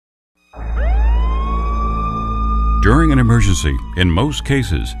During an emergency, in most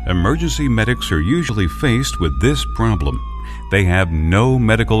cases, emergency medics are usually faced with this problem. They have no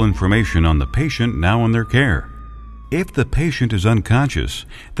medical information on the patient now in their care. If the patient is unconscious,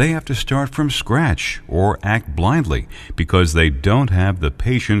 they have to start from scratch or act blindly because they don't have the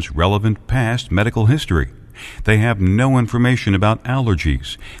patient's relevant past medical history. They have no information about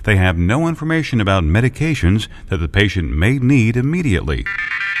allergies. They have no information about medications that the patient may need immediately.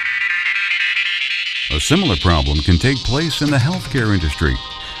 A similar problem can take place in the healthcare industry.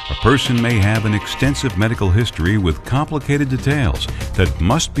 A person may have an extensive medical history with complicated details that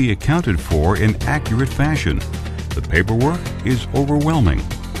must be accounted for in accurate fashion. The paperwork is overwhelming.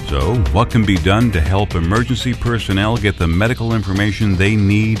 So, what can be done to help emergency personnel get the medical information they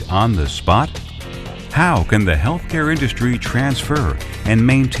need on the spot? How can the healthcare industry transfer and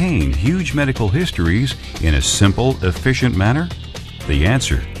maintain huge medical histories in a simple, efficient manner? The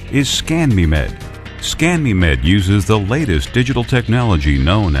answer is ScanMeMed. ScanMeMed uses the latest digital technology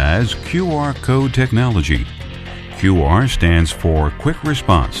known as QR code technology. QR stands for Quick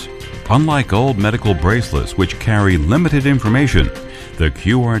Response. Unlike old medical bracelets which carry limited information, the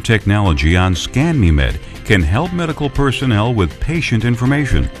QR technology on ScanMeMed can help medical personnel with patient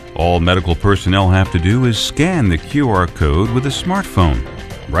information. All medical personnel have to do is scan the QR code with a smartphone.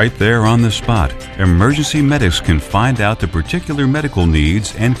 Right there on the spot, emergency medics can find out the particular medical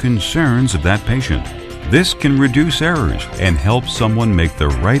needs and concerns of that patient. This can reduce errors and help someone make the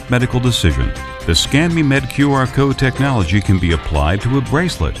right medical decision. The ScanMeMed QR code technology can be applied to a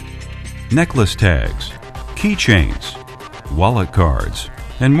bracelet, necklace tags, keychains, wallet cards,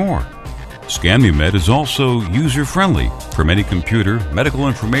 and more. ScanMeMed is also user-friendly. From any computer, medical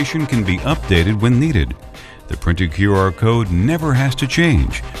information can be updated when needed. The printed QR code never has to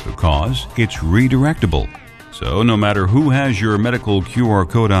change because it's redirectable. So no matter who has your medical QR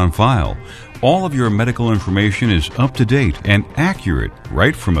code on file, all of your medical information is up to date and accurate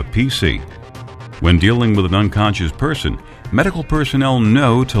right from a PC. When dealing with an unconscious person, medical personnel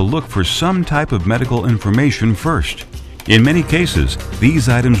know to look for some type of medical information first. In many cases, these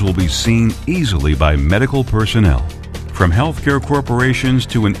items will be seen easily by medical personnel. From healthcare corporations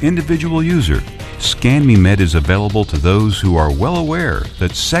to an individual user, ScanMeMed is available to those who are well aware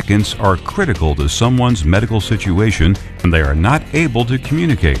that seconds are critical to someone's medical situation and they are not able to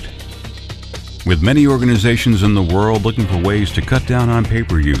communicate. With many organizations in the world looking for ways to cut down on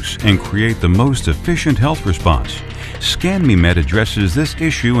paper use and create the most efficient health response, ScanMeMed addresses this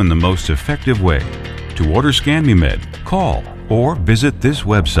issue in the most effective way. To order ScanMeMed, call or visit this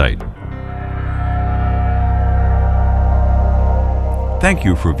website. Thank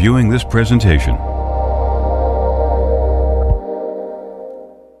you for viewing this presentation.